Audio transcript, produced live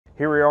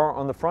Here we are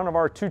on the front of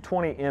our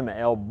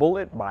 220ML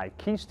Bullet by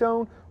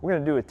Keystone. We're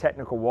going to do a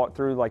technical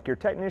walkthrough like your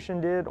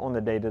technician did on the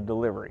date of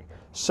delivery.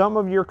 Some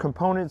of your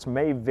components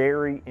may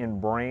vary in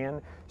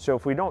brand, so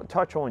if we don't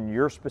touch on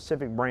your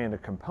specific brand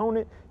of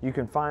component, you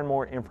can find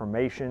more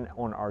information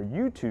on our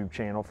YouTube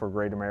channel for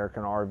Great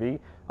American RV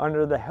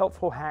under the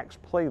Helpful Hacks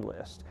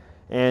playlist.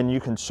 And you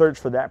can search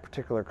for that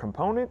particular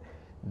component.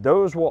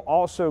 Those will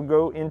also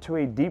go into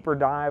a deeper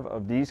dive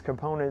of these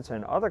components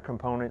and other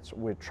components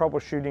with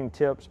troubleshooting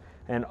tips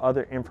and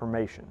other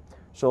information.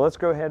 So let's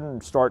go ahead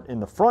and start in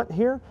the front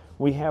here.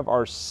 We have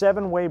our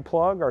 7-way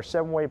plug. Our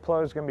 7-way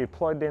plug is going to be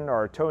plugged into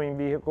our towing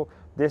vehicle.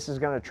 This is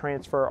going to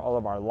transfer all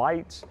of our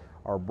lights,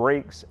 our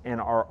brakes,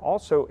 and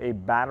also a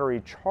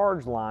battery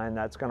charge line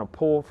that's going to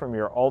pull from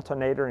your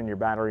alternator and your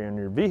battery in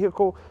your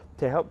vehicle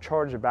to help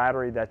charge the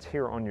battery that's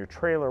here on your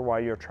trailer while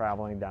you're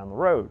traveling down the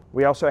road.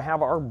 We also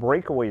have our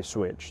breakaway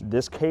switch.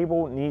 This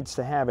cable needs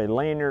to have a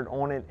lanyard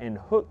on it and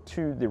hooked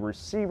to the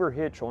receiver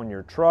hitch on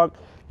your truck.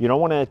 You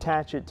don't want to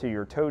attach it to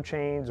your tow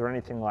chains or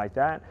anything like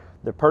that.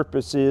 The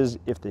purpose is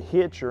if the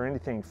hitch or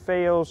anything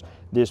fails,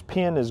 this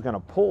pin is going to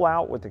pull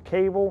out with the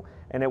cable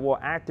and it will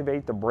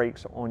activate the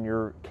brakes on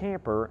your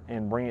camper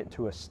and bring it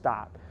to a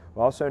stop.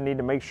 We also need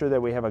to make sure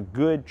that we have a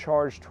good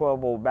charged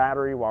 12-volt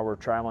battery while we're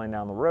traveling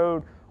down the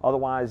road.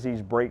 Otherwise,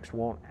 these brakes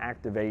won't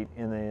activate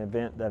in the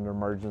event that an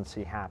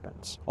emergency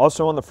happens.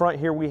 Also on the front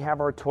here, we have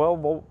our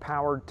 12-volt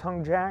powered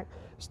tongue jack.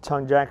 This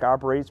tongue jack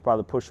operates by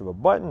the push of a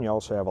button. You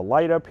also have a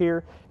light up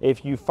here.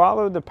 If you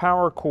follow the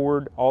power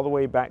cord all the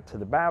way back to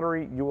the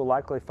battery, you will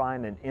likely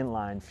find an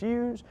inline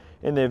fuse.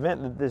 In the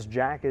event that this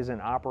jack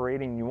isn't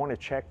operating, you want to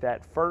check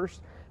that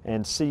first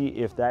and see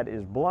if that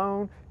is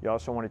blown. You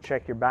also want to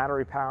check your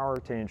battery power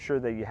to ensure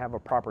that you have a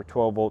proper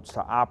 12 volts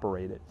to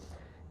operate it.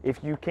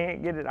 If you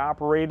can't get it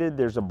operated,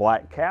 there's a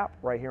black cap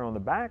right here on the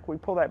back. We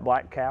pull that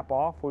black cap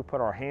off, we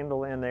put our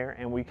handle in there,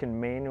 and we can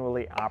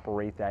manually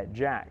operate that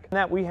jack. And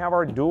that we have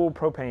our dual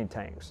propane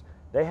tanks.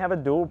 They have a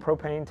dual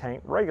propane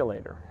tank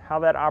regulator. How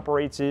that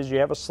operates is you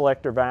have a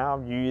selector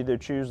valve. You either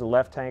choose the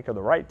left tank or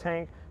the right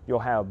tank. You'll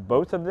have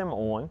both of them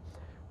on.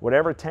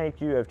 Whatever tank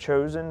you have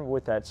chosen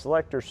with that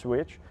selector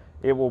switch,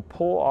 it will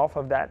pull off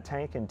of that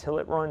tank until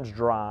it runs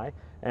dry,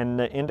 and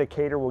the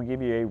indicator will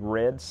give you a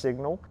red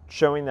signal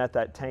showing that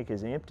that tank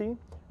is empty,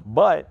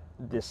 but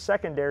the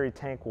secondary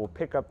tank will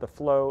pick up the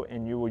flow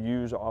and you will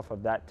use off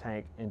of that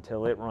tank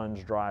until it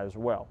runs dry as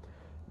well,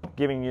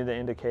 giving you the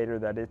indicator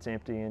that it's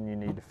empty and you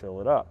need to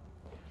fill it up.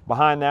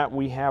 Behind that,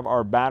 we have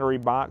our battery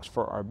box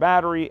for our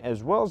battery,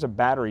 as well as a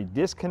battery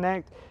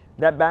disconnect.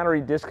 That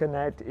battery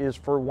disconnect is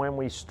for when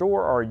we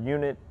store our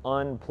unit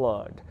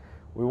unplugged.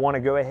 We want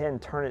to go ahead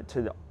and turn it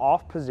to the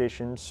off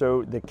position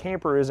so the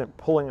camper isn't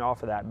pulling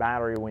off of that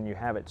battery when you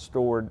have it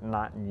stored,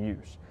 not in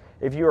use.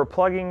 If you are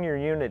plugging your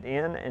unit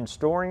in and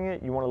storing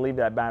it, you want to leave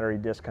that battery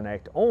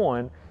disconnect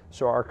on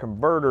so our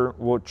converter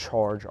will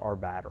charge our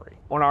battery.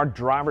 On our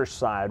driver's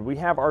side, we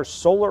have our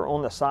solar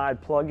on the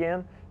side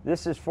plug-in.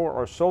 This is for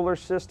our solar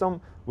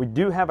system. We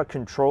do have a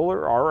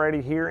controller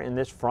already here in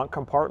this front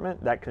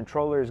compartment. That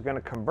controller is going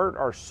to convert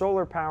our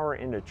solar power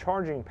into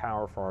charging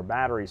power for our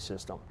battery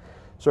system.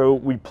 So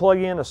we plug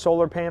in a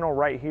solar panel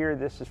right here.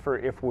 This is for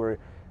if we're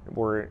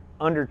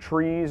under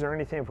trees or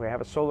anything. If we have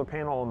a solar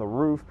panel on the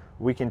roof,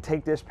 we can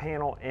take this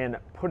panel and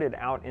put it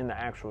out in the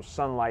actual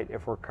sunlight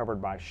if we're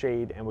covered by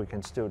shade, and we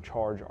can still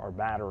charge our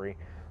battery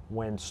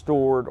when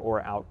stored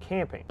or out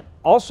camping.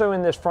 Also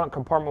in this front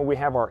compartment, we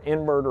have our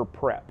inverter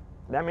prep.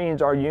 That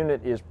means our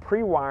unit is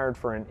pre-wired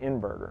for an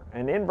inverter.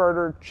 An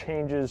inverter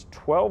changes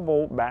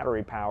 12-volt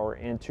battery power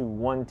into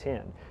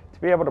 110.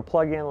 Be able to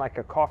plug in like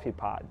a coffee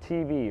pot,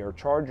 TV, or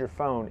charge your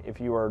phone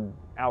if you are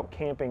out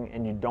camping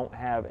and you don't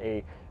have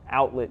a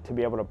outlet to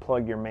be able to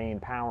plug your main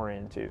power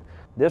into.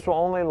 This will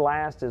only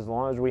last as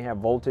long as we have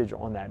voltage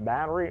on that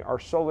battery. Our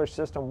solar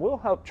system will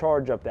help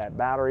charge up that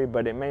battery,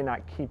 but it may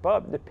not keep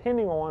up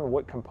depending on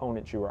what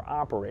components you are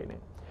operating.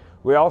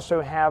 We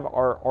also have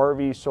our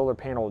RV solar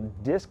panel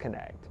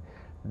disconnect.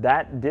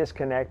 That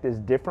disconnect is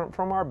different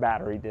from our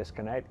battery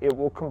disconnect. It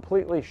will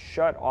completely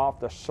shut off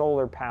the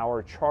solar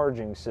power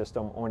charging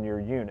system on your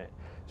unit.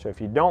 So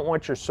if you don't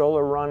want your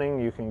solar running,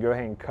 you can go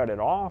ahead and cut it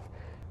off.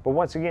 But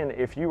once again,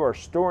 if you are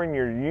storing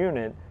your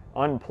unit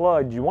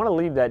unplugged, you want to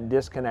leave that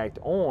disconnect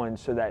on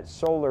so that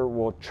solar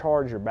will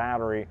charge your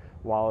battery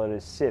while it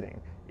is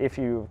sitting. If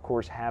you, of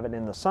course, have it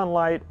in the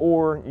sunlight,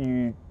 or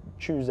you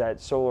choose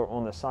that solar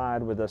on the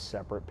side with a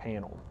separate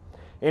panel.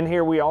 In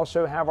here, we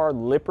also have our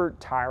Lippert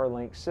tire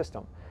link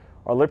system.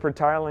 Our Lippert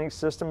tire link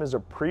system is a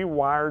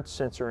pre-wired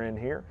sensor in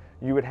here.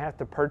 You would have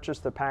to purchase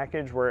the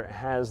package where it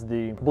has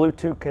the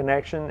Bluetooth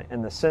connection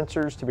and the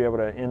sensors to be able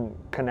to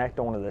connect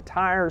onto the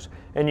tires,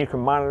 and you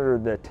can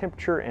monitor the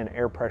temperature and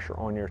air pressure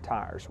on your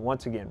tires.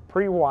 Once again,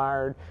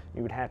 pre-wired,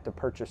 you would have to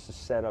purchase a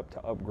setup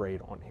to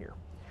upgrade on here.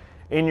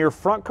 In your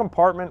front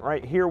compartment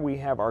right here, we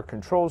have our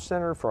control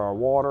center for our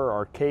water,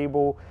 our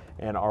cable,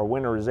 and our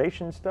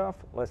winterization stuff.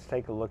 Let's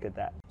take a look at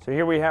that. So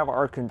here we have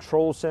our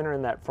control center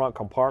in that front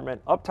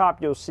compartment. Up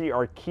top, you'll see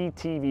our key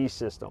TV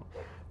system.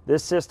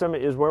 This system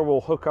is where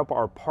we'll hook up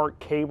our park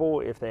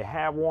cable if they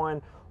have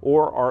one,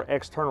 or our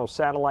external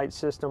satellite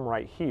system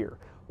right here.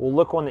 We'll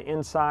look on the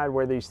inside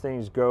where these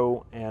things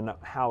go and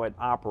how it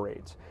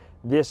operates.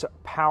 This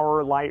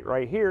power light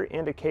right here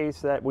indicates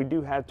that we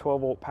do have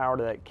 12-volt power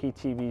to that key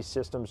TV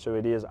system, so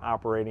it is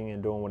operating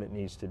and doing what it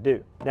needs to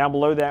do. Down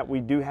below that, we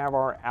do have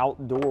our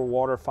outdoor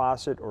water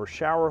faucet or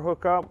shower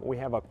hookup. We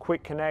have a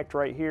quick connect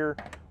right here.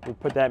 We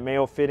put that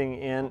male fitting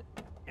in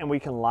and we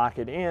can lock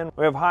it in.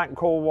 We have hot and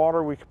cold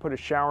water. We can put a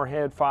shower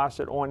head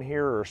faucet on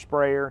here or a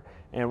sprayer,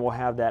 and we'll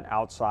have that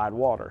outside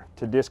water.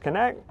 To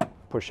disconnect,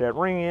 push that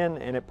ring in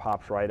and it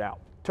pops right out.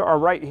 To our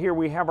right here,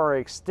 we have our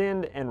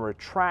extend and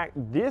retract.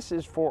 This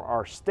is for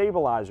our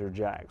stabilizer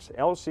jacks,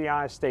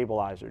 LCI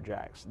stabilizer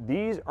jacks.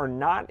 These are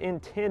not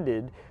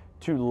intended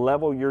to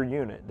level your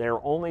unit.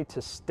 They're only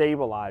to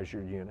stabilize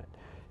your unit.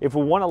 If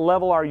we want to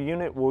level our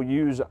unit, we'll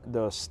use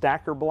the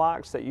stacker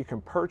blocks that you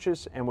can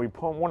purchase, and we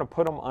want to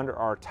put them under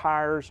our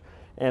tires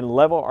and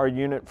level our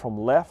unit from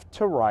left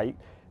to right,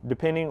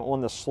 depending on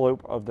the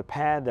slope of the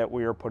pad that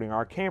we are putting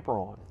our camper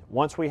on.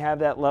 Once we have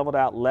that leveled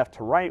out left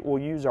to right,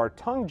 we'll use our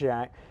tongue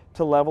jack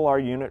to level our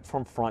unit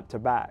from front to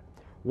back.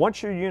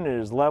 Once your unit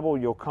is level,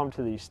 you'll come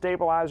to these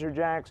stabilizer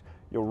jacks,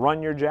 you'll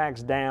run your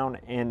jacks down,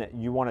 and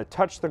you want to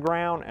touch the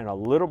ground and a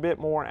little bit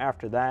more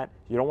after that.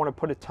 You don't want to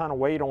put a ton of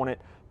weight on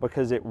it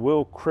because it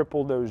will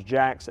cripple those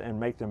jacks and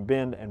make them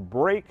bend and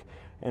break,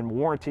 and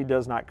warranty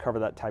does not cover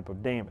that type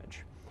of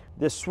damage.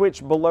 This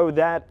switch below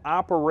that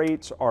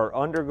operates our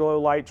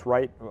underglow lights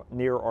right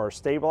near our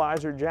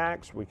stabilizer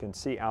jacks. We can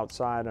see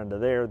outside under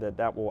there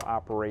that will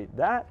operate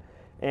that.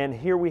 And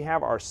here we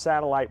have our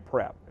satellite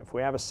prep. If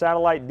we have a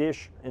satellite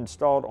dish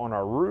installed on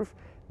our roof,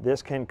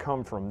 this can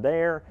come from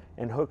there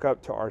and hook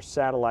up to our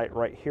satellite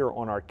right here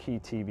on our key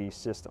TV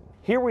system.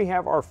 Here we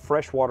have our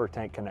fresh water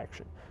tank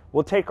connection.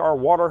 We'll take our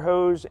water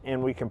hose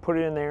and we can put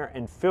it in there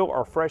and fill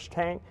our fresh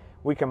tank.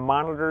 We can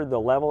monitor the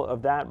level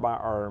of that by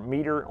our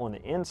meter on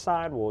the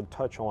inside, we'll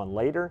touch on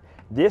later.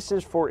 This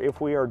is for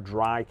if we are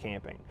dry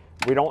camping.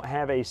 We don't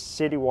have a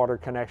city water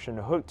connection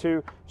to hook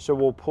to, so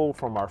we'll pull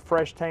from our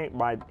fresh tank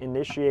by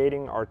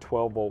initiating our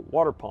 12-volt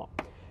water pump.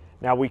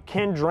 Now we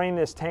can drain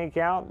this tank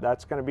out.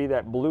 That's going to be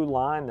that blue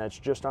line that's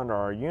just under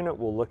our unit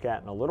we'll look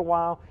at in a little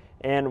while.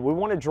 And we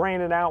want to drain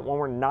it out when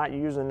we're not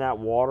using that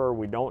water.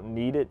 We don't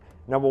need it.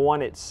 Number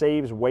one, it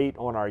saves weight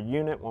on our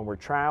unit when we're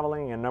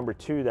traveling. And number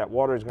two, that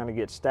water is going to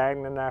get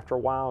stagnant after a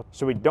while.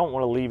 So we don't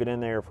want to leave it in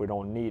there if we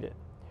don't need it.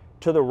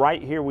 To the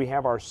right here, we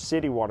have our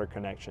city water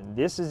connection.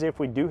 This is if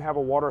we do have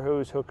a water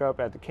hose hookup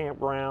at the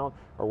campground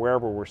or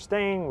wherever we're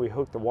staying, we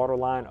hook the water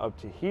line up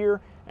to here,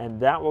 and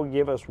that will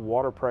give us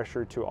water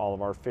pressure to all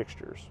of our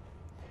fixtures.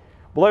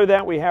 Below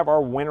that, we have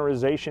our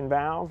winterization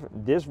valve.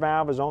 This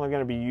valve is only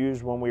going to be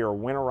used when we are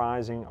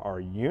winterizing our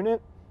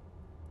unit,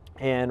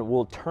 and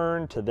we'll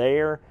turn to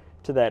there,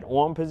 to that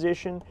on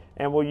position,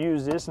 and we'll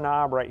use this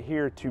knob right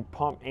here to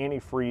pump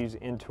antifreeze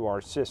into our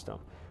system.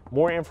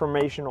 More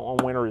information on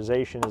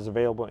winterization is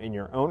available in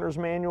your owner's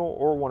manual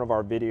or one of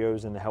our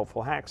videos in the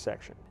helpful hacks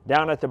section.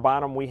 Down at the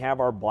bottom, we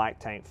have our black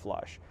tank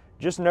flush.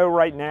 Just know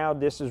right now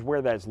this is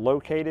where that's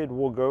located.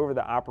 We'll go over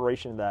the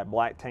operation of that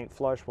black tank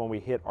flush when we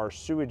hit our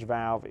sewage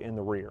valve in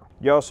the rear.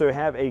 You also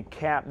have a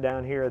cap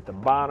down here at the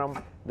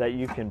bottom that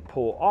you can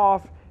pull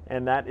off,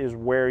 and that is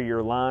where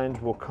your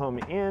lines will come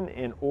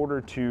in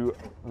order to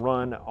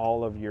run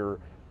all of your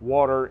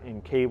water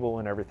and cable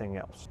and everything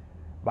else.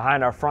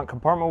 Behind our front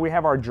compartment, we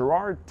have our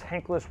Girard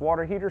tankless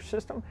water heater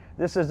system.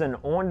 This is an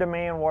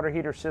on-demand water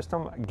heater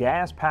system,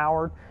 gas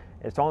powered.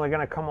 It's only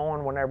going to come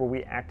on whenever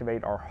we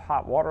activate our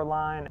hot water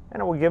line,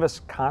 and it will give us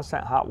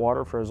constant hot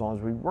water for as long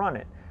as we run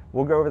it.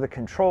 We'll go over the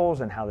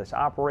controls and how this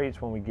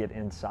operates when we get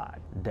inside.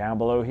 Down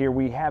below here,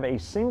 we have a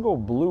single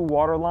blue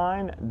water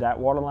line. That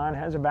water line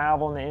has a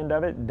valve on the end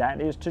of it.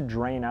 That is to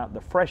drain out the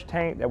fresh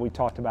tank that we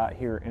talked about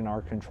here in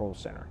our control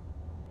center.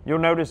 You'll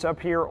notice up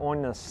here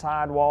on the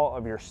sidewall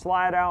of your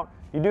slide out,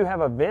 you do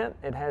have a vent.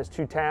 It has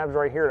two tabs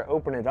right here to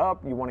open it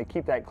up. You want to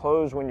keep that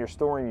closed when you're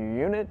storing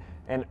your unit,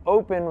 and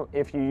open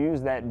if you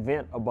use that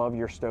vent above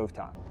your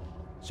stovetop.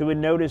 So we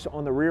notice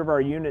on the rear of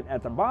our unit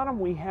at the bottom,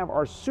 we have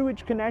our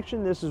sewage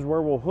connection. This is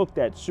where we'll hook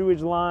that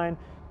sewage line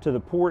to the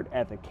port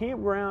at the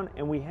campground,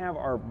 and we have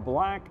our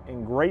black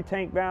and gray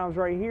tank valves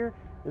right here.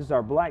 This is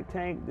our black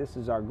tank. This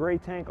is our gray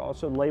tank,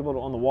 also labeled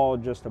on the wall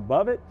just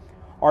above it.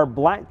 Our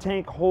black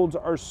tank holds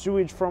our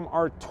sewage from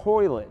our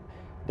toilet.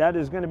 That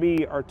is going to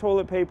be our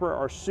toilet paper,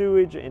 our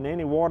sewage, and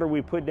any water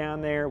we put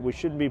down there. We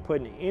shouldn't be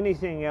putting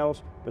anything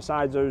else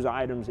besides those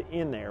items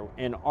in there,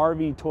 and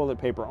RV toilet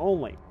paper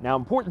only. Now,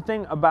 important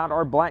thing about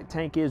our black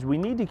tank is we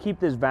need to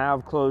keep this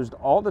valve closed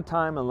all the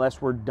time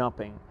unless we're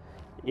dumping.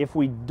 If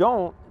we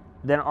don't,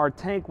 then our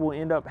tank will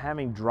end up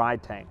having dry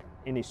tank.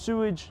 Any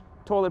sewage,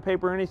 toilet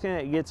paper, anything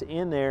that gets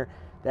in there,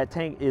 that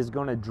tank is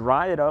going to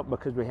dry it up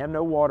because we have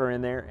no water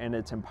in there and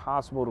it's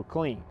impossible to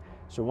clean.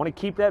 So we want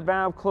to keep that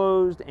valve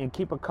closed and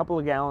keep a couple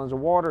of gallons of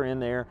water in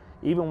there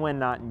even when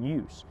not in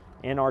use.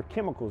 And our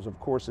chemicals, of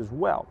course, as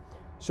well.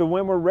 So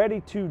when we're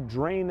ready to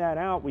drain that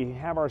out, we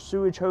have our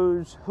sewage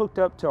hose hooked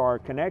up to our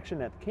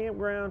connection at the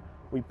campground.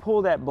 we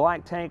pull that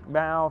black tank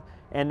valve,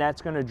 and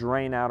that's going to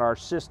drain out our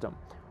system.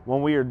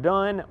 When we are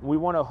done, we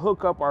want to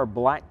hook up our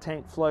black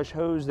tank flush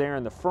hose there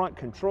in the front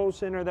control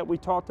center that we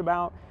talked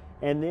about,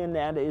 and then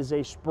that is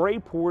a spray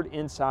port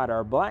inside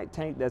our black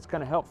tank that's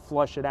going to help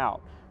flush it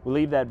out. We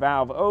leave that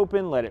valve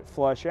open, let it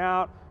flush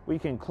out. We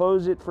can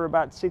close it for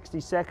about 60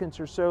 seconds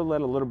or so,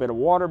 let a little bit of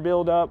water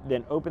build up,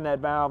 then open that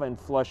valve and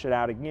flush it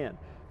out again.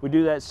 We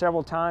do that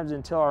several times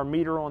until our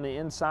meter on the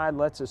inside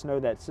lets us know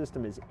that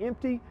system is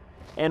empty.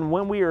 And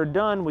when we are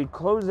done, we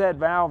close that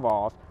valve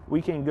off.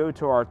 We can go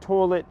to our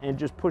toilet and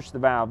just push the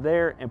valve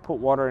there and put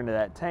water into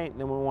that tank.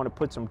 Then we want to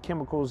put some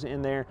chemicals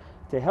in there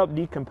to help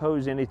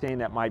decompose anything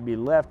that might be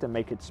left and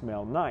make it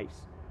smell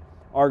nice.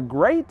 Our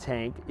gray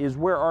tank is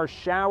where our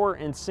shower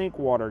and sink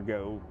water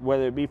go,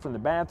 whether it be from the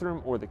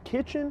bathroom or the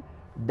kitchen.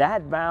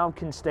 That valve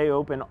can stay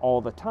open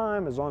all the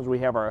time. As long as we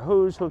have our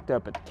hose hooked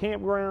up at the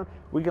campground,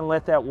 we can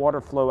let that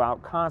water flow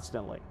out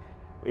constantly.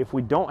 If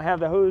we don't have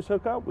the hose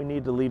hooked up, we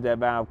need to leave that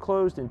valve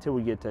closed until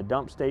we get to a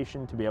dump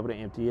station to be able to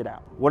empty it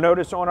out. We'll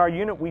notice on our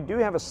unit, we do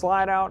have a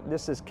slide out.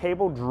 This is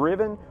cable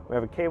driven. We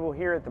have a cable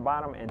here at the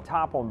bottom and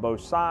top on both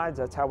sides.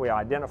 That's how we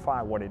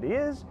identify what it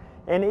is.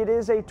 And it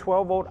is a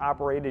 12-volt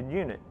operated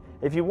unit.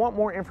 If you want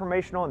more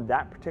information on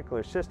that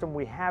particular system,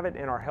 we have it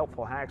in our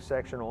Helpful Hacks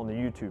section on the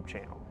YouTube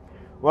channel.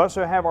 We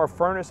also have our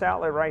furnace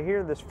outlet right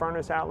here. This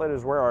furnace outlet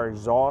is where our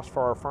exhaust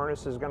for our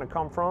furnace is going to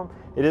come from.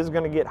 It is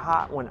going to get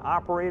hot when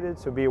operated,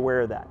 so be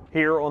aware of that.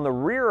 Here on the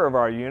rear of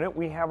our unit,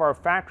 we have our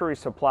factory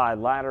supplied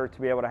ladder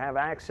to be able to have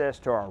access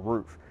to our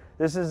roof.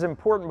 This is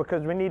important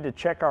because we need to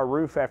check our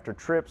roof after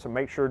trips and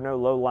make sure no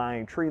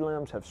low-lying tree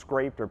limbs have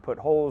scraped or put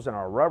holes in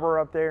our rubber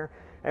up there.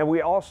 And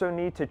we also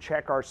need to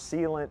check our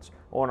sealants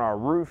on our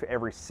roof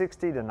every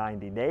 60 to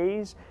 90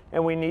 days.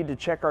 And we need to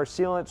check our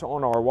sealants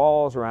on our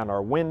walls, around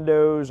our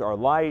windows, our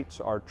lights,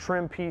 our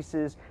trim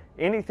pieces,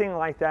 anything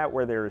like that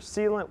where there is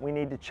sealant, we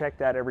need to check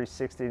that every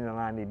 60 to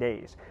 90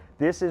 days.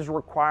 This is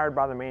required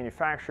by the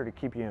manufacturer to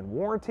keep you in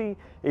warranty.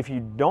 If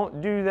you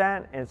don't do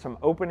that and some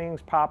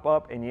openings pop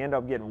up and you end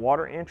up getting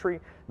water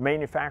entry,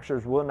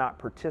 manufacturers will not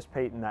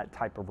participate in that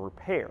type of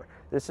repair.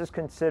 This is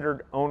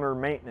considered owner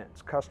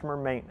maintenance, customer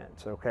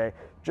maintenance, okay?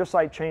 Just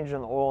like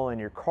changing the oil in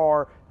your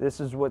car, this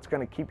is what's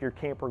going to keep your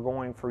camper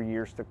going for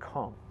years to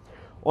come.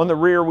 On the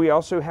rear, we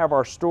also have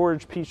our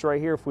storage piece right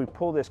here. If we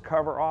pull this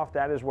cover off,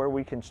 that is where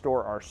we can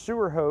store our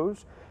sewer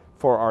hose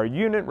for our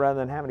unit rather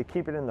than having to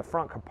keep it in the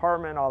front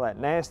compartment, all that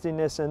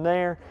nastiness in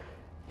there.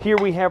 Here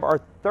we have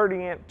our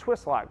 30-amp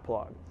twist lock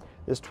plug.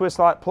 This twist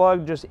lock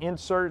plug just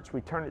inserts,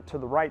 we turn it to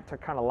the right to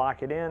kind of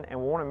lock it in, and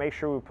we want to make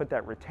sure we put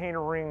that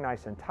retainer ring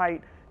nice and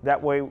tight.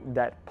 That way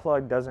that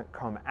plug doesn't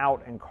come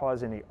out and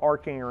cause any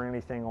arcing or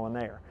anything on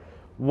there.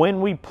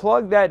 When we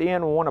plug that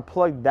in, we want to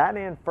plug that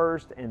in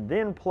first and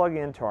then plug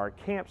into our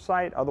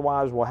campsite.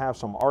 Otherwise, we'll have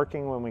some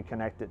arcing when we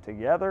connect it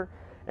together.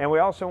 And we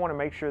also want to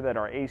make sure that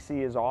our AC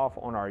is off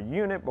on our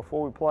unit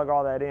before we plug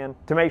all that in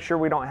to make sure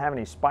we don't have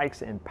any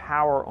spikes in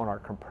power on our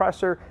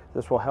compressor.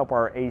 This will help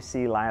our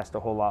AC last a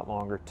whole lot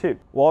longer too.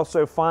 We'll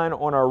also find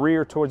on our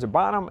rear towards the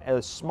bottom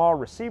a small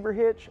receiver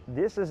hitch.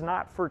 This is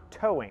not for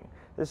towing.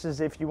 This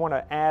is if you want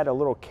to add a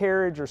little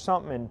carriage or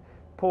something and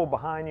pull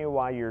behind you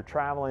while you're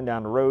traveling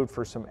down the road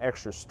for some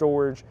extra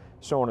storage,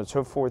 so on and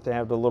so forth. They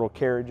have the little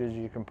carriages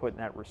you can put in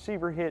that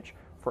receiver hitch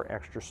for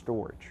extra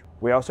storage.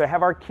 We also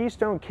have our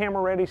Keystone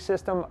camera ready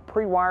system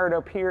pre-wired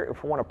up here.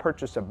 If we want to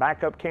purchase a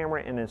backup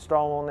camera and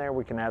install on there,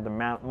 we can add the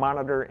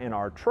monitor in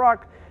our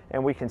truck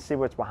and we can see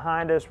what's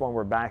behind us when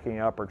we're backing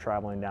up or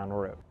traveling down the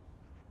road.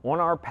 On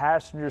our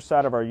passenger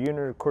side of our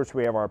unit, of course,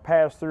 we have our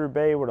pass-through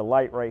bay with a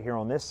light right here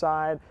on this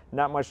side.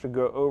 Not much to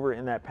go over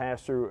in that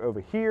pass-through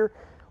over here.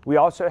 We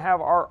also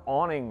have our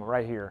awning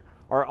right here.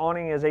 Our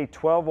awning is a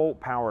 12-volt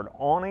powered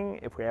awning.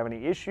 If we have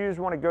any issues,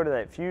 we want to go to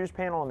that fuse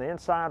panel on the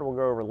inside. We'll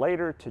go over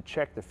later to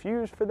check the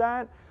fuse for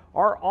that.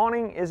 Our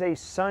awning is a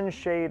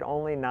sunshade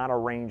only, not a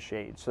rain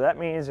shade. So that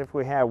means if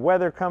we have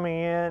weather coming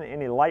in,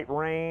 any light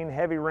rain,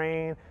 heavy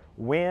rain,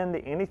 wind,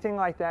 anything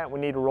like that, we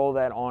need to roll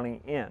that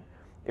awning in.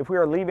 If we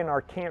are leaving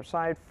our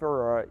campsite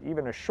for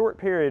even a short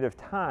period of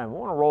time, we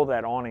want to roll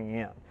that awning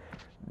in.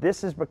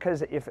 This is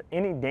because if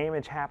any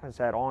damage happens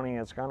to that awning,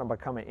 it's going to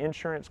become an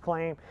insurance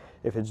claim.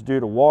 If it's due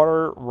to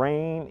water,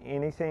 rain,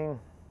 anything,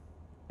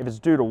 if it's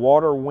due to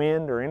water,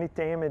 wind, or any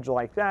damage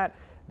like that,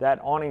 that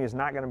awning is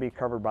not going to be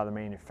covered by the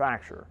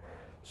manufacturer.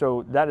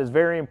 So that is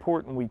very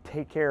important. We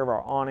take care of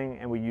our awning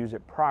and we use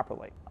it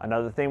properly.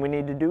 Another thing we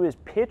need to do is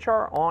pitch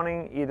our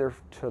awning either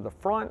to the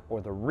front or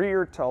the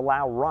rear to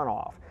allow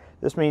runoff.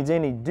 This means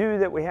any dew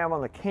that we have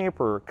on the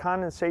camper,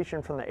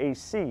 condensation from the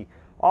AC,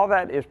 all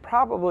that is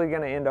probably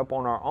going to end up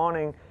on our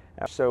awning.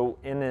 So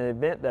in an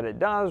event that it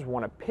does, we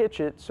want to pitch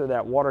it so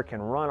that water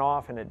can run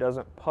off and it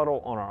doesn't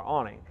puddle on our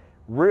awning.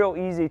 Real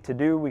easy to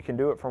do. We can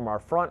do it from our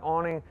front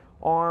awning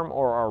arm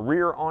or our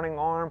rear awning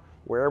arm.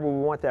 Wherever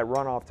we want that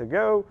runoff to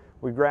go,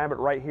 we grab it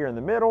right here in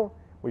the middle,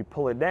 we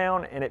pull it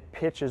down, and it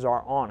pitches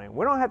our awning.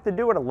 We don't have to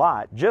do it a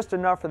lot, just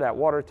enough for that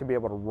water to be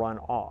able to run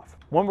off.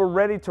 When we're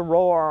ready to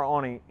roll our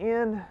awning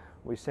in,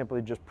 we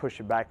simply just push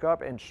it back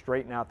up and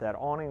straighten out that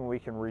awning. We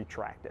can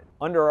retract it.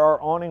 Under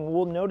our awning,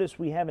 we'll notice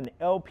we have an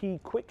LP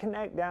Quick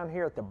Connect down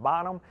here at the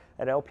bottom.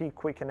 That LP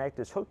Quick Connect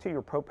is hooked to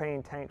your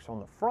propane tanks on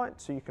the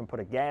front, so you can put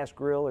a gas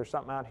grill or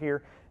something out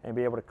here and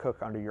be able to cook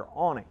under your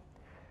awning.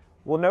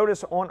 We'll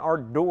notice on our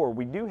door,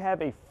 we do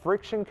have a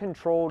friction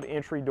controlled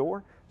entry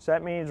door. So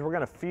that means we're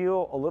going to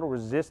feel a little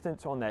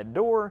resistance on that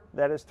door.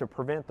 That is to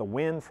prevent the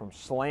wind from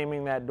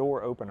slamming that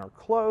door open or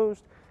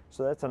closed.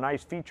 So that's a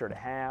nice feature to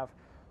have.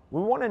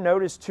 We want to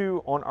notice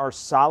too on our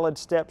solid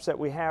steps that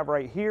we have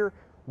right here,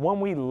 when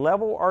we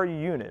level our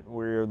unit,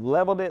 we're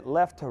leveled it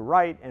left to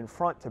right and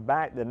front to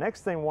back. The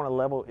next thing we want to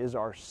level is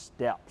our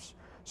steps.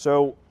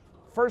 So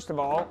first of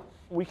all,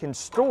 we can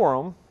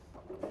store them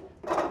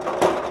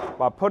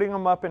by putting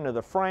them up into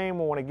the frame.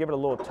 We want to give it a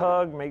little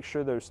tug, make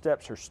sure those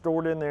steps are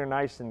stored in there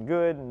nice and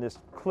good, and this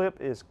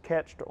clip is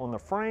catched on the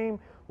frame.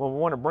 When we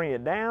want to bring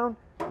it down,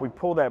 we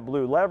pull that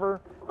blue lever,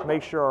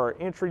 make sure our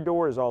entry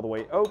door is all the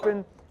way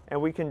open,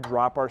 and we can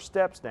drop our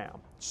steps down.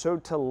 So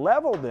to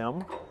level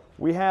them,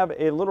 we have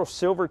a little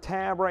silver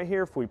tab right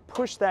here. If we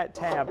push that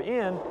tab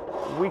in,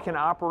 we can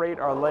operate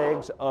our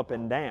legs up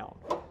and down.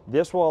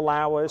 This will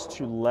allow us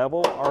to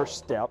level our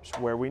steps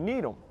where we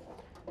need them.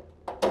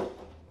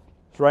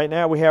 So right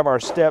now we have our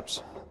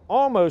steps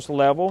almost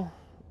level.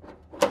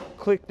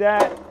 Click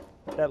that,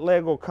 that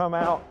leg will come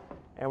out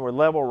and we're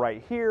level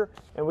right here,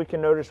 and we can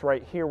notice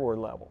right here we're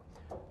level.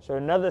 So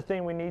another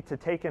thing we need to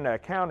take into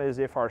account is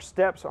if our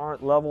steps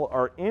aren't level,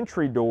 our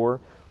entry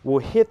door will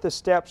hit the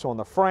steps on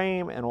the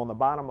frame and on the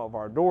bottom of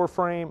our door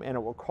frame, and it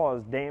will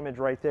cause damage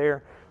right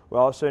there. We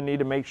also need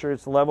to make sure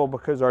it's level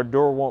because our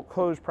door won't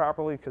close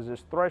properly because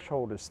this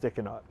threshold is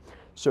sticking up.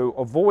 So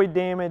avoid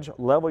damage,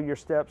 level your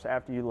steps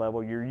after you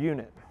level your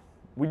unit.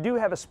 We do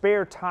have a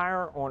spare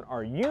tire on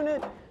our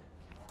unit.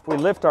 If we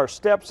lift our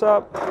steps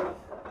up,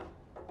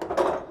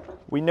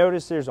 we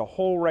notice there's a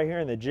hole right here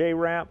in the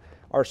J-wrap.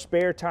 Our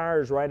spare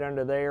tire is right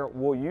under there.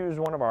 We'll use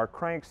one of our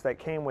cranks that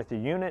came with the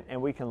unit,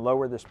 and we can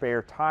lower the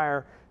spare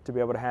tire to be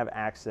able to have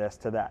access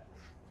to that.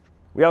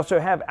 We also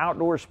have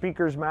outdoor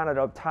speakers mounted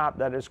up top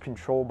that is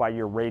controlled by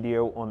your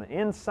radio on the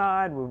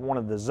inside with one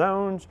of the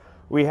zones.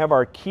 We have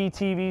our key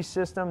TV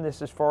system.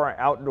 This is for our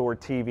outdoor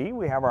TV.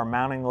 We have our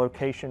mounting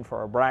location for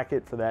our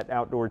bracket for that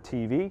outdoor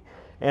TV.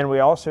 And we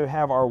also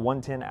have our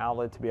 110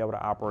 outlet to be able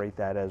to operate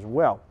that as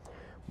well.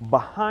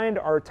 Behind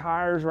our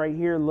tires right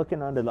here,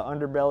 looking under the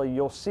underbelly,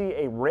 you'll see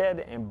a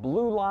red and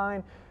blue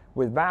line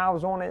with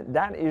valves on it.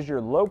 That is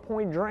your low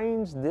point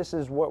drains. This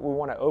is what we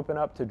want to open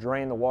up to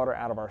drain the water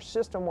out of our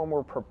system when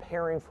we're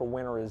preparing for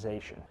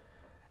winterization.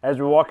 As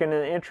we walk into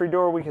the entry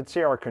door, we can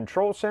see our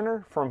control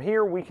center. From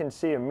here, we can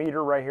see a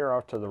meter right here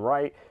off to the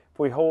right. If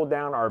we hold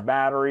down our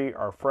battery,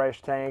 our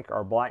fresh tank,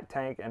 our black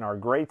tank, and our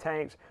gray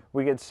tanks,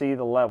 we can see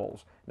the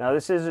levels. Now,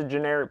 this is a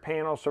generic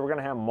panel, so we're going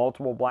to have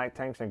multiple black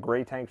tanks and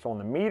gray tanks on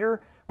the meter,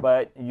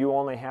 but you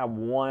only have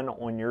one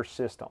on your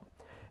system.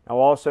 Now,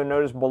 also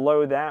notice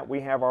below that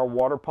we have our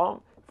water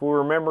pump. If we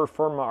remember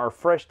from our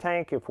fresh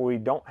tank, if we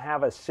don't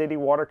have a city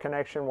water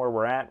connection where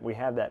we're at, we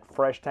have that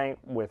fresh tank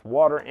with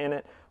water in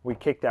it. We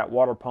kick that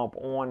water pump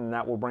on, and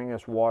that will bring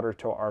us water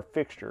to our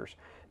fixtures.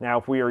 Now,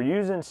 if we are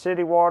using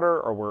city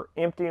water or we're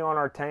empty on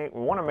our tank,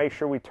 we want to make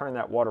sure we turn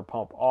that water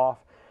pump off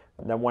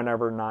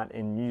whenever not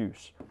in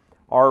use.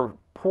 Our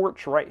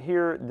porch right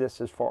here,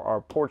 this is for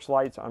our porch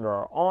lights under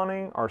our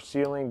awning. Our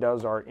ceiling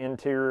does our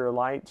interior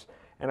lights.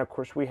 And of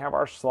course, we have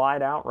our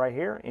slide out right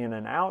here, in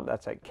and out.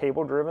 That's a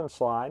cable driven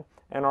slide,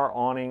 and our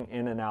awning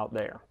in and out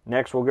there.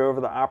 Next, we'll go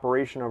over the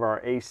operation of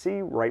our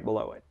AC right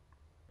below it.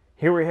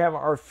 Here we have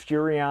our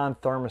Furrion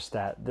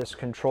thermostat. This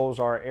controls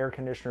our air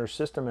conditioner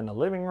system in the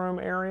living room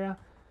area.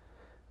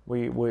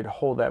 We would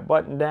hold that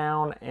button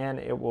down and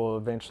it will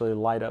eventually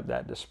light up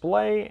that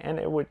display, and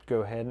it would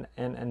go ahead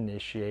and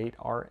initiate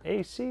our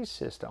AC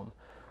system.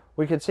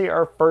 We can see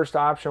our first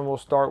option we'll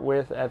start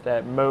with at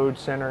that mode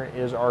center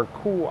is our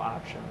cool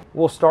option.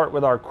 We'll start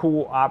with our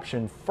cool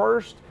option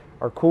first.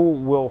 Our cool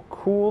will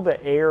cool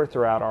the air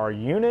throughout our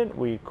unit.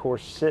 We of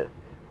course set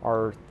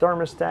our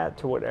thermostat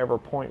to whatever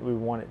point we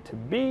want it to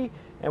be,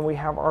 and we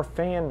have our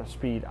fan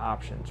speed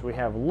options. We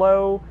have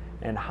low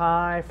and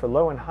high. For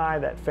low and high,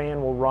 that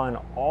fan will run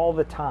all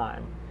the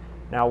time.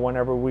 Now,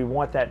 whenever we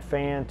want that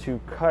fan to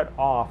cut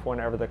off,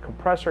 whenever the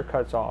compressor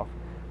cuts off,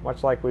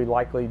 much like we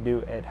likely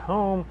do at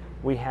home,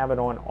 we have it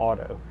on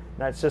auto.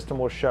 That system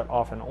will shut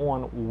off and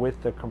on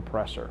with the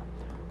compressor.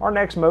 Our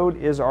next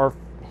mode is our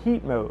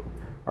heat mode.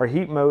 Our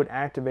heat mode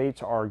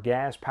activates our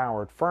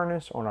gas-powered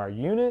furnace on our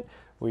unit.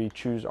 We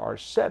choose our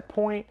set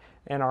point,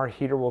 and our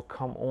heater will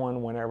come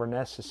on whenever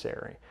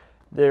necessary.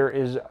 There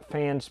is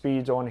fan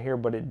speeds on here,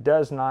 but it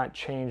does not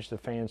change the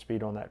fan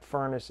speed on that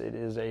furnace. It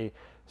is a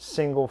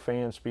single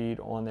fan speed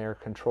on there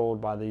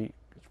controlled by the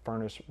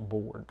furnace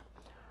board.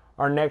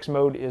 Our next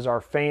mode is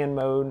our fan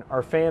mode.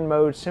 Our fan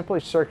mode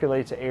simply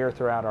circulates air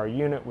throughout our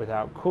unit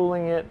without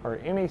cooling it or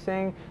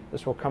anything.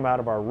 This will come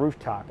out of our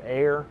rooftop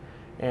air,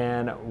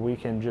 and we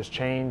can just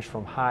change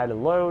from high to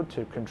low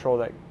to control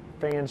that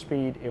fan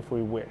speed if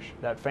we wish.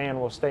 That fan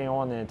will stay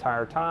on the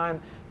entire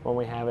time when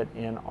we have it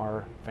in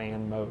our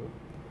fan mode.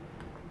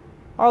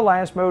 Our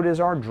last mode is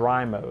our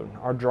dry mode.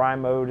 Our dry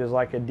mode is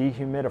like a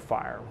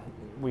dehumidifier.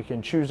 We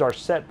can choose our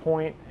set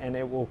point and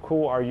it will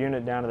cool our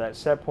unit down to that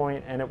set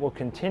point, and it will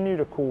continue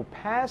to cool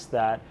past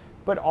that,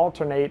 but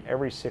alternate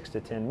every 6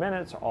 to 10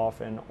 minutes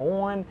off and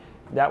on.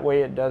 That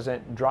way it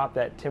doesn't drop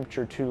that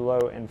temperature too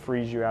low and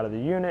freeze you out of the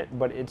unit,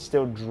 but it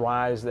still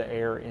dries the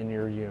air in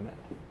your unit.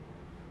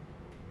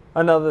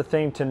 Another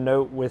thing to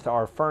note with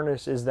our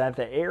furnace is that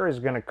the air is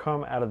going to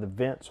come out of the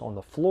vents on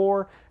the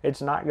floor.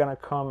 It's not going to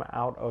come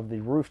out of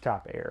the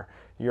rooftop air.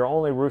 Your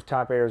only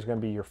rooftop air is going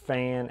to be your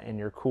fan and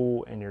your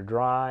cool and your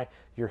dry.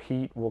 Your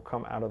heat will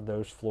come out of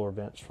those floor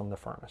vents from the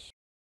furnace.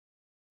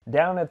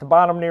 Down at the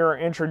bottom near our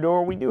entry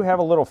door, we do have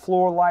a little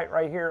floor light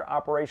right here,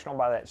 operational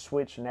by that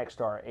switch next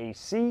to our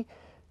AC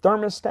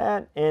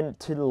thermostat, and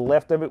to the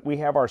left of it we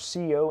have our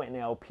CO and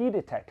LP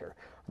detector.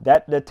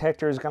 That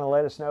detector is going to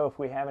let us know if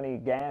we have any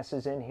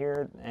gases in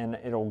here, and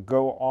it'll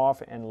go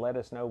off and let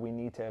us know we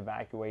need to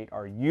evacuate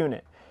our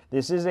unit.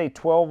 This is a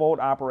 12-volt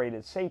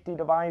operated safety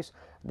device.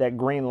 That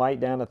green light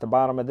down at the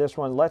bottom of this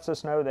one lets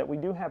us know that we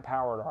do have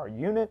power to our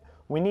unit.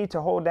 We need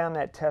to hold down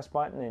that test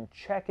button and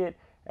check it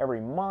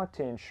every month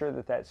to ensure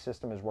that that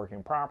system is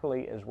working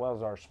properly, as well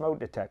as our smoke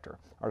detector.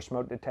 Our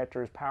smoke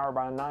detector is powered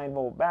by a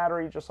 9-volt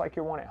battery, just like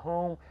your one at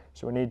home,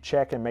 so we need to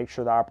check and make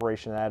sure the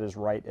operation of that is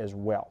right as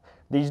well.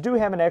 These do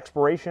have an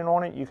expiration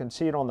on it. You can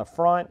see it on the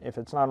front. If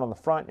it's not on the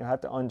front, you'll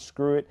have to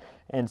unscrew it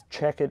and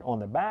check it on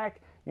the back.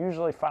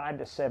 Usually 5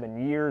 to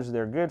 7 years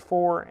they're good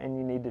for, and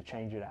you need to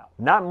change it out.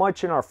 Not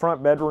much in our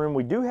front bedroom.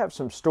 We do have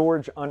some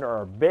storage under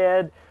our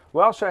bed.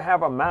 We also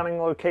have a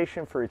mounting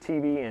location for a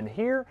TV in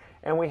here,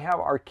 and we have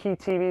our Key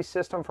TV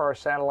system for our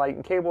satellite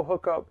and cable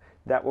hookup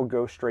that will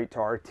go straight to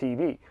our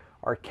TV.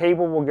 Our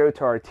cable will go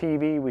to our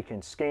TV. We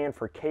can scan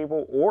for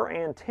cable or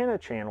antenna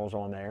channels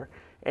on there,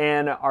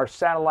 and our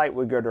satellite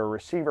would go to a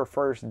receiver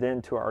first,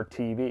 then to our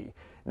TV.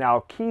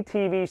 Now, Key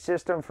TV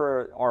system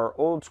for our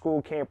old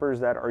school campers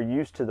that are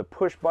used to the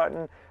push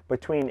button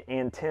between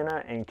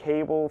antenna and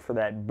cable for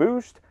that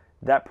boost,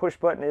 that push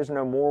button is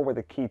no more with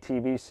a Key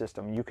TV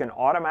system. You can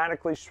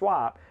automatically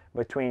swap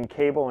between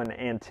cable and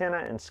antenna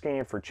and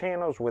scan for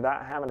channels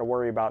without having to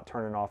worry about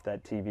turning off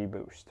that TV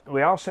boost.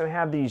 We also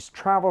have these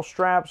travel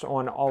straps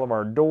on all of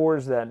our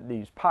doors,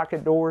 these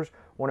pocket doors.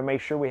 Want to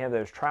make sure we have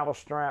those travel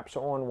straps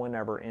on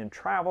whenever in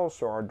travel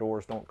so our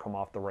doors don't come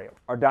off the rail.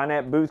 Our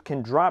dinette booth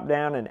can drop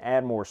down and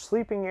add more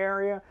sleeping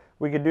area.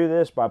 We could do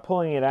this by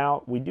pulling it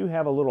out. We do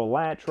have a little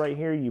latch right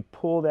here. You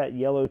pull that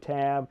yellow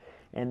tab,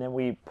 and then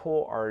we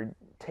pull our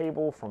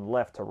table from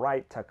left to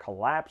right to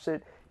collapse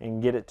it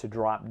and get it to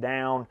drop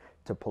down.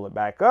 To pull it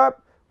back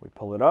up, we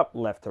pull it up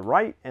left to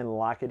right and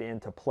lock it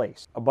into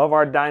place. Above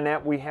our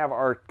dinette we have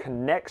our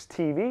Connects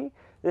TV.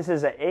 This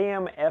is an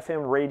AM,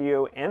 FM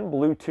radio and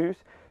Bluetooth.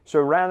 So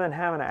rather than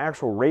having an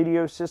actual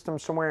radio system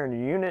somewhere in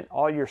your unit,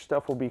 all your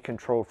stuff will be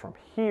controlled from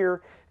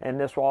here, and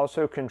this will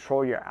also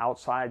control your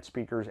outside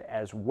speakers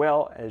as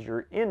well as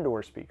your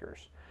indoor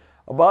speakers.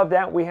 Above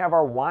that we have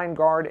our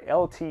WineGuard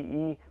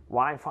LTE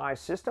Wi-Fi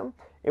system.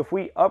 If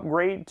we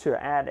upgrade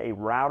to add a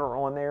router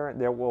on there,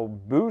 that will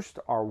boost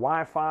our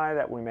Wi-Fi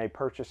that we may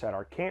purchase at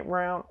our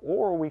campground,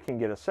 or we can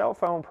get a cell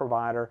phone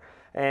provider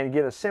and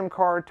get a SIM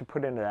card to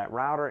put into that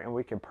router, and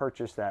we can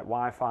purchase that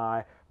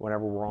Wi-Fi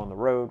whenever we're on the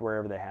road,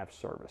 wherever they have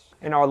service.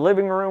 In our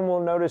living room, we'll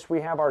notice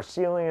we have our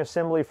ceiling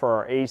assembly for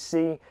our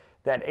AC.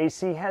 That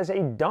AC has a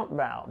dump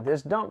valve.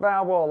 This dump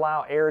valve will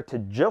allow air to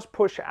just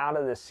push out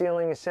of the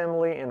ceiling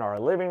assembly in our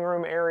living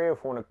room area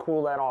if we want to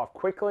cool that off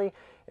quickly.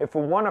 If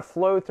we want to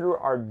flow through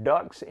our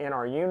ducts in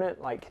our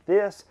unit like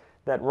this,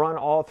 that run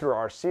all through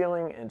our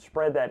ceiling and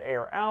spread that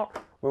air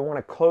out, we want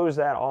to close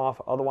that off,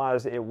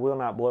 otherwise it will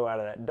not blow out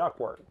of that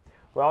ductwork.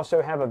 We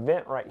also have a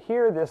vent right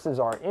here. This is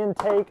our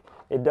intake.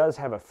 It does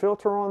have a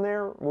filter on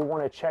there. We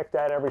want to check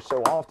that every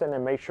so often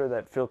and make sure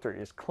that filter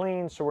is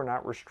clean so we're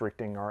not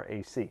restricting our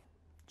AC.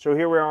 So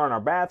here we are in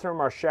our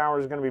bathroom. Our shower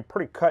is going to be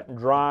pretty cut and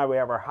dry. We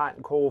have our hot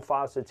and cold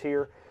faucets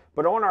here.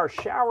 But on our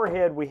shower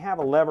head, we have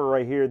a lever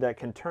right here that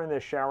can turn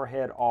this shower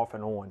head off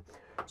and on.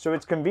 So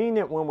it's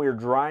convenient when we're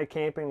dry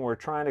camping. We're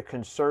trying to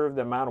conserve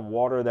the amount of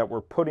water that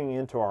we're putting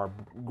into our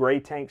gray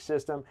tank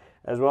system,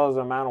 as well as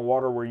the amount of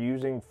water we're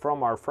using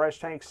from our fresh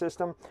tank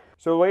system.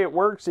 So the way it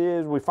works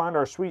is we find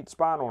our sweet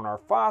spot on our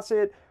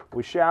faucet,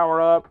 we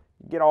shower up,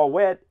 get all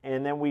wet,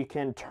 and then we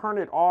can turn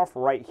it off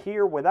right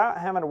here without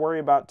having to worry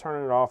about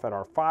turning it off at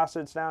our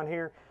faucets down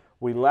here.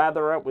 We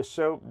lather up with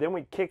soap, then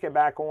we kick it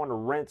back on to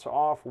rinse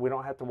off. We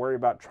don't have to worry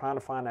about trying to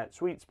find that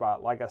sweet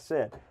spot. Like I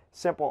said,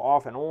 simple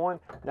off and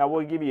on. Now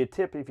we'll give you a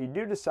tip if you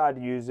do decide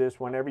to use this.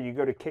 Whenever you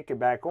go to kick it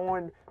back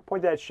on,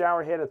 point that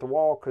shower head at the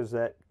wall, because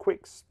that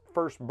quick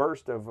first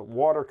burst of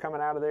water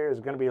coming out of there is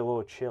going to be a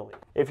little chilly.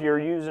 If you're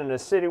using a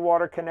city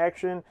water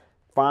connection,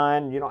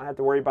 fine. You don't have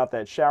to worry about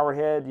that shower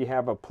head. You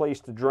have a place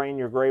to drain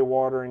your gray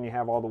water, and you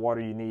have all the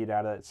water you need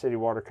out of that city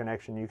water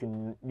connection. You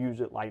can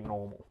use it like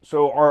normal.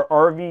 So our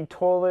RV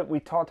toilet, we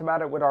talked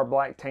about it with our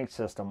black tank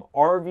system.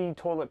 RV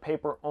toilet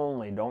paper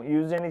only. Don't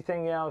use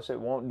anything else. It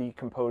won't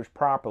decompose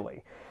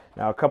properly.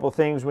 Now, a couple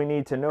things we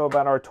need to know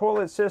about our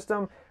toilet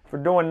system. For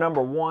doing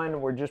number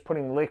one, we're just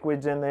putting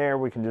liquids in there.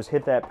 We can just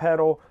hit that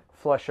pedal,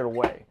 flush it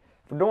away.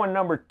 For doing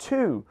number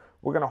two,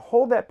 we're going to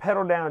hold that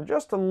pedal down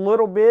just a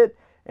little bit,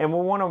 and we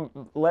want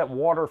to let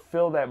water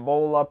fill that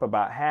bowl up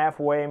about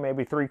halfway,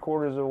 maybe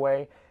 3/4 of the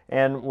way.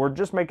 And we're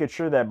just making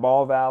sure that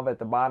ball valve at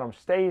the bottom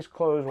stays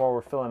closed while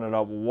we're filling it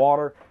up with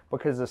water,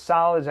 because the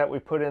solids that we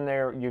put in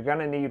there, you're going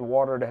to need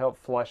water to help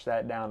flush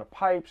that down the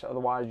pipes.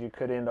 Otherwise, you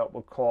could end up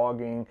with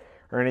clogging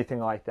or anything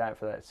like that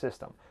for that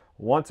system.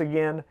 Once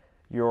again,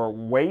 your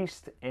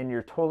waste and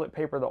your toilet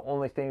paper are the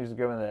only things that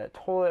go into that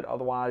toilet.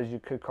 Otherwise, you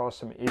could cause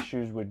some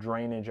issues with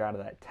drainage out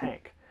of that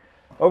tank.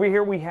 Over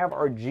here we have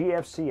our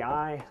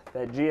GFCI.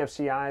 That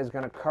GFCI is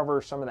going to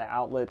cover some of the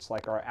outlets,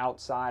 like our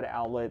outside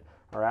outlet,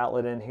 our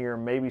outlet in here,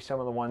 maybe some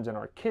of the ones in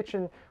our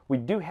kitchen. We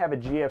do have a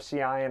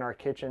GFCI in our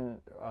kitchen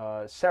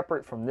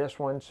separate from this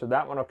one, so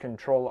that one will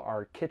control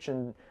our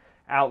kitchen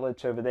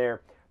outlets over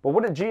there. But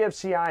what a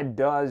GFCI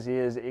does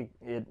is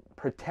it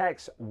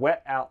protects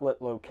wet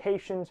outlet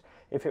locations.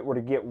 If it were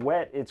to get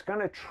wet, it's going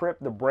to trip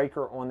the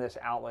breaker on this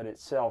outlet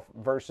itself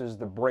versus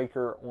the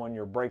breaker on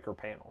your breaker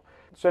panel.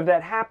 So if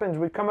that happens,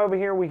 we come over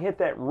here, we hit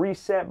that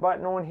reset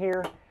button on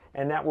here,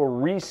 and that will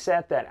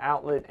reset that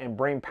outlet and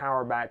bring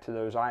power back to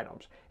those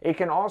items. It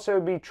can also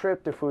be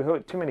tripped if we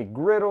hook too many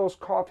griddles,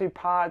 coffee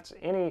pots,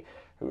 any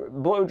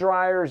blow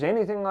dryers,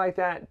 anything like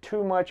that.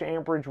 Too much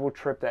amperage will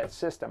trip that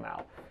system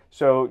out.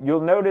 So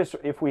you'll notice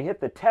if we hit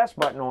the test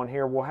button on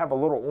here, we'll have a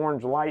little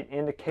orange light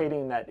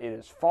indicating that it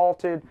is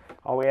faulted.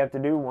 All we have to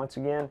do, once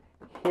again,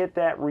 hit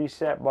that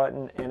reset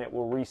button, and it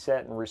will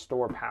reset and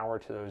restore power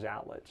to those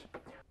outlets.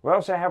 We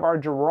also have our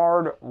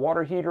Girard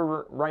water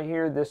heater right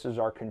here. This is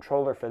our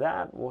controller for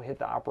that. We'll hit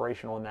the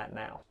operation on that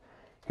now.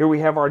 Here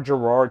we have our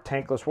Girard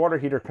tankless water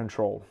heater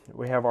control.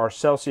 We have our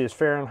Celsius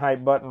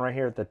Fahrenheit button right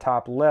here at the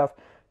top left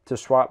to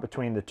swap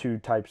between the two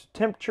types of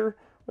temperature.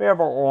 We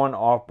have our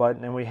on-off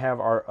button, and we have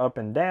our up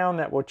and down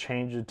that will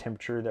change the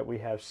temperature that we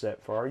have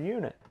set for our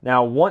unit.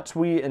 Now, once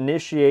we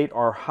initiate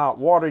our hot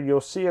water,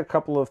 you'll see a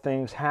couple of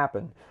things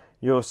happen.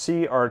 You'll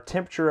see our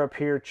temperature up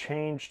here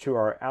change to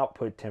our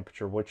output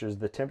temperature, which is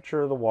the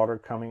temperature of the water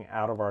coming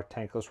out of our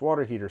tankless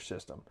water heater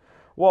system.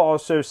 We'll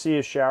also see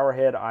a shower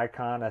head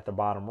icon at the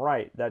bottom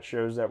right. That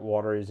shows that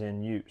water is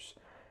in use.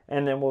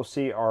 And then we'll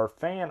see our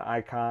fan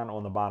icon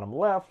on the bottom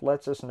left,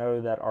 lets us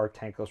know that our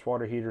tankless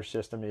water heater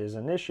system is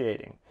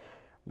initiating.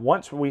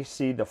 Once we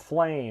see the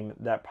flame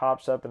that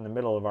pops up in the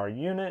middle of our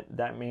unit,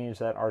 that means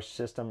that our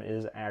system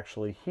is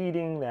actually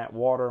heating that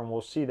water, and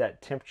we'll see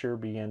that temperature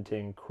begin to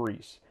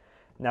increase.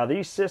 Now,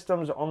 these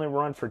systems only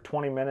run for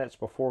 20 minutes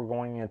before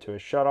going into a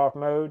shutoff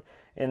mode.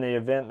 In the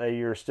event that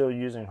you're still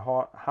using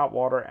hot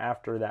water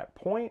after that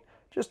point,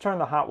 just turn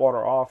the hot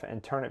water off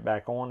and turn it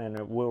back on, and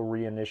it will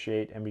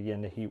reinitiate and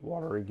begin to heat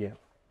water again.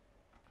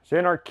 So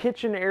in our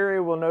kitchen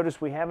area, we'll notice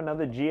we have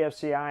another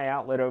GFCI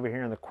outlet over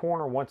here in the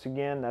corner. Once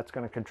again, that's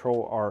going to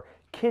control our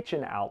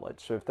kitchen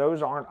outlets. So if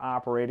those aren't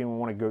operating, we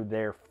want to go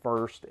there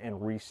first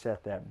and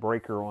reset that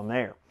breaker on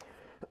there.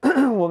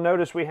 We'll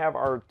notice we have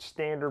our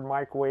standard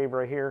microwave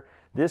right here.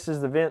 This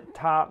is the vent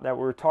top that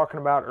we were talking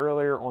about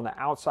earlier. On the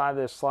outside of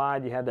this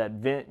slide, you have that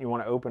vent you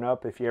want to open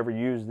up. If you ever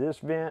use this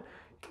vent,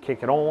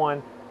 kick it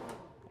on,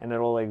 and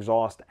it'll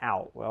exhaust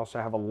out. We also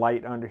have a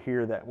light under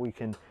here that we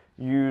can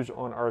use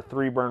on our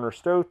 3-burner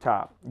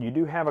stovetop. You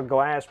do have a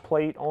glass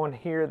plate on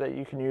here that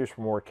you can use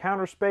for more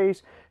counter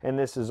space, and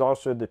this is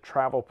also the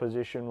travel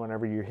position.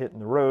 Whenever you're hitting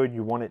the road,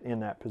 you want it in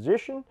that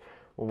position.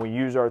 When we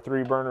use our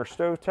 3-burner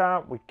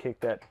stovetop, we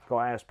kick that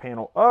glass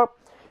panel up,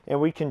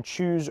 and we can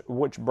choose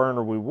which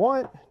burner we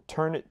want,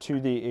 turn it to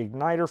the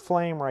igniter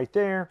flame right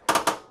there,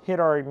 hit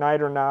our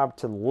igniter knob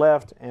to the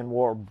left, and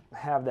we'll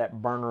have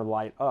that burner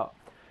light up.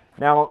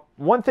 Now,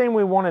 one thing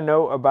we want to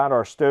know about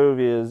our stove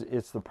is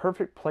it's the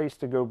perfect place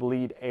to go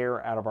bleed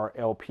air out of our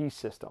LP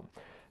system.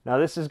 Now,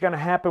 this is going to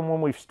happen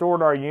when we've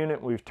stored our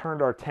unit, we've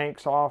turned our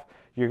tanks off.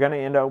 You're going to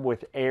end up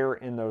with air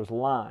in those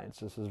lines.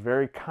 This is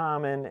very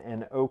common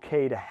and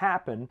okay to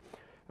happen.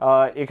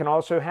 It can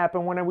also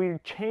happen when we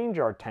change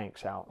our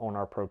tanks out on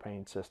our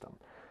propane system.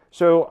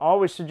 So I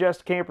always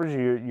suggest campers,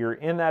 you're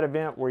in that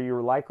event where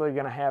you're likely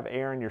going to have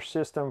air in your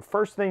system.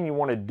 First thing you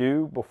want to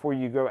do before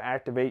you go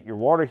activate your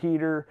water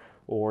heater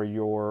or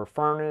your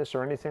furnace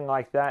or anything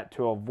like that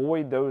to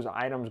avoid those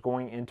items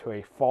going into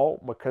a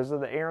fault because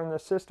of the air in the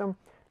system,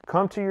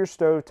 come to your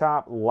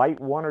stovetop, light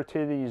 1 or 2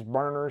 of these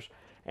burners,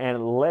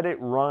 and let it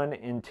run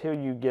until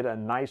you get a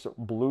nice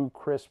blue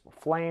crisp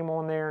flame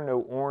on there, no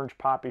orange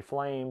poppy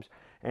flames,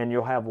 and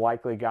you'll have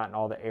likely gotten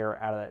all the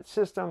air out of that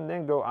system.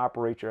 Then go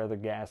operate your other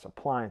gas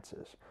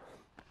appliances.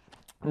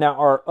 Now,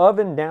 our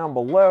oven down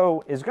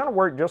below is going to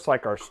work just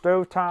like our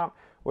stovetop.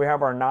 We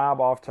have our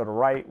knob off to the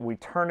right. We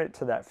turn it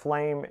to that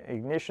flame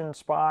ignition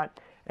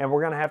spot, and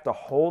we're going to have to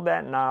hold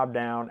that knob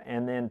down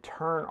and then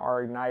turn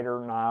our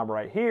igniter knob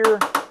right here.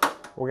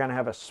 We're going to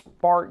have a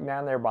spark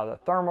down there by the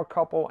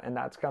thermocouple, and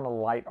that's going to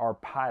light our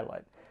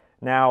pilot.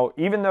 Now,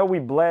 even though we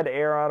bled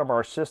air out of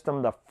our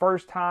system the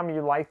first time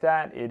you light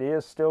that, it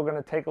is still going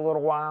to take a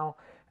little while,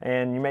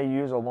 and you may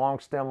use a long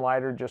stem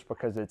lighter just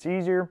because it's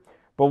easier.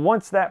 But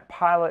once that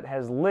pilot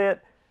has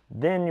lit,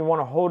 then you want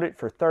to hold it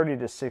for 30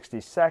 to 60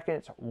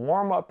 seconds,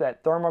 warm up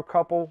that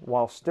thermocouple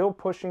while still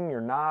pushing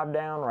your knob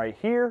down right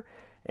here.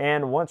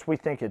 And once we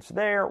think it's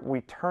there,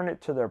 we turn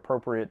it to the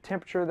appropriate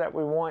temperature that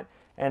we want,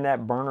 and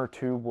that burner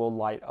tube will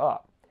light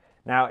up.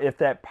 Now, if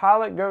that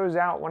pilot goes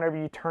out whenever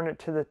you turn it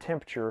to the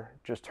temperature,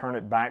 just turn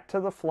it back to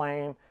the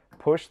flame,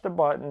 push the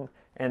button,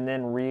 and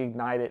then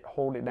reignite it,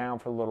 hold it down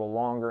for a little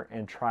longer,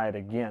 and try it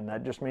again.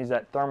 That just means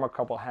that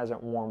thermocouple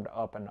hasn't warmed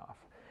up enough.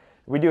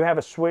 We do have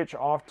a switch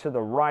off to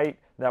the right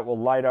that will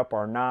light up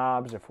our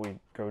knobs. If we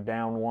go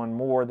down one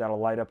more, that'll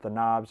light up the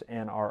knobs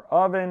in our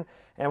oven.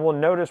 And we'll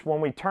notice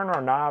when we turn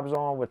our knobs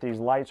on with these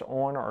lights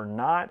on or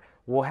not,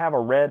 we'll have a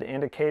red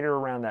indicator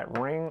around that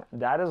ring.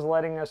 That is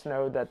letting us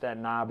know that that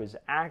knob is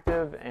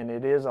active and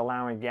it is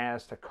allowing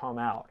gas to come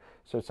out.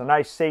 So it's a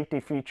nice safety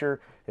feature.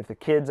 If the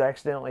kids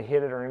accidentally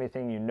hit it or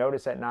anything, you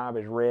notice that knob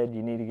is red,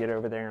 you need to get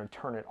over there and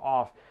turn it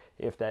off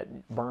if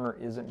that burner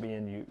isn't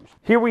being used.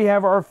 Here we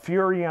have our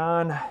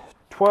Furrion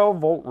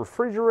 12-volt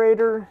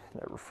refrigerator.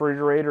 That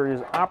refrigerator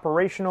is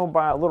operational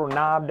by a little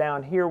knob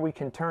down here we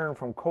can turn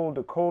from cold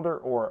to colder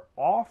or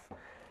off.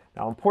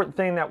 Now, important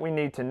thing that we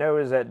need to know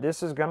is that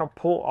this is going to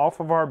pull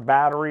off of our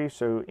battery,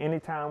 so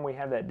anytime we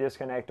have that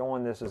disconnect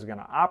on, this is going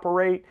to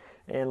operate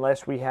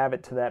unless we have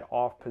it to that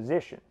off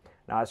position.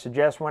 Now, I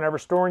suggest whenever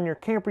storing your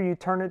camper, you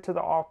turn it to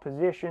the off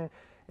position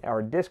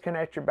or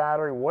disconnect your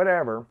battery,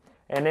 whatever.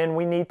 And then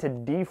we need to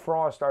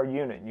defrost our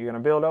unit. You're going to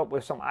build up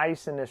with some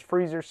ice in this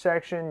freezer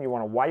section. You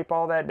want to wipe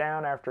all that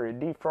down after it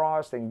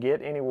defrosts and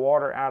get any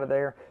water out of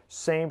there.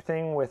 Same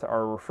thing with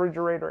our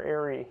refrigerator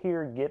area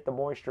here. Get the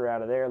moisture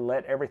out of there.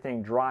 Let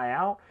everything dry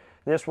out.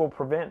 This will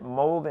prevent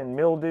mold and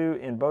mildew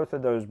in both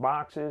of those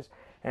boxes.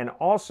 And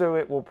also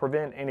it will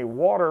prevent any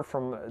water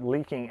from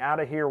leaking out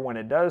of here when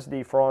it does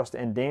defrost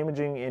and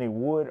damaging any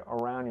wood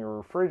around your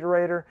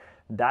refrigerator.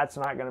 That's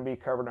not going to be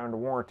covered under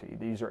warranty.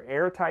 These are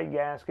airtight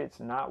gaskets,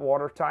 not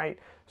watertight.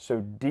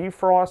 So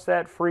defrost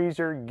that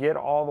freezer, get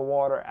all the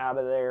water out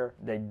of there.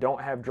 They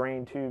don't have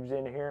drain tubes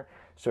in here,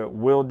 so it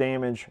will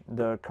damage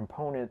the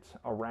components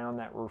around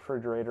that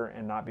refrigerator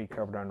and not be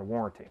covered under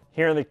warranty.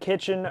 Here in the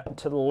kitchen,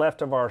 to the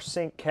left of our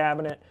sink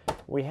cabinet,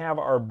 we have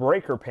our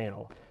breaker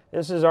panel.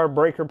 This is our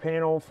breaker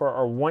panel for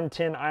our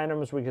 110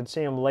 items. We can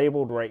see them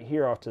labeled right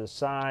here off to the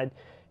side.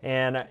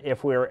 And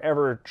if we're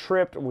ever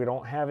tripped, we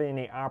don't have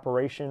any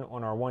operation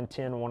on our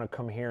 110, want to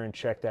come here and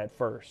check that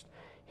first.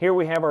 Here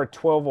we have our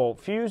 12-volt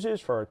fuses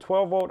for our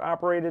 12-volt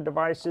operated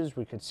devices.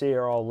 We can see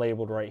are all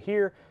labeled right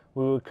here.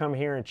 We would come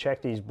here and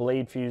check these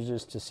blade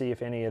fuses to see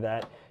if any of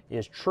that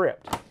is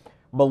tripped.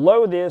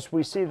 Below this,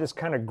 we see this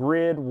kind of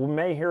grid. We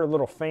may hear a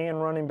little fan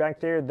running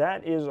back there.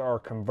 That is our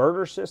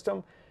converter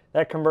system.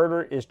 That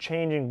converter is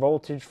changing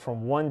voltage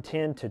from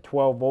 110 to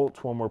 12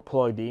 volts when we're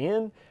plugged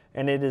in,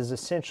 and it is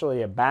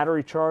essentially a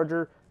battery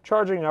charger,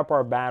 charging up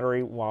our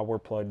battery while we're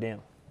plugged in.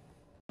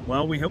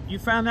 Well, we hope you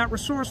found that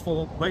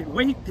resourceful, but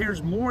wait,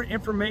 there's more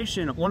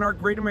information on our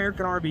Great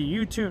American RV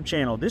YouTube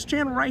channel. This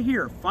channel right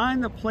here,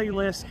 find the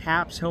playlist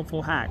Hap's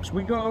Helpful Hacks.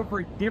 We go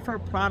over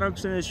different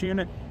products in this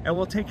unit, and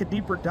we'll take a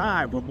deeper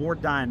dive with more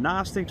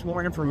diagnostics,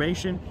 more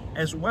information,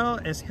 as well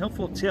as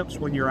helpful tips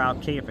when you're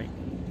out camping.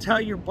 Tell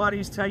your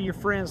buddies, tell your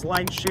friends,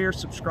 like, share,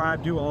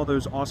 subscribe, do all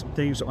those awesome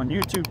things on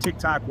YouTube,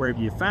 TikTok,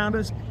 wherever you found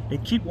us,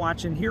 and keep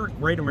watching here at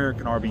Great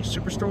American RV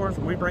Superstores,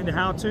 where we bring the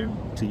how-to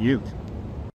you.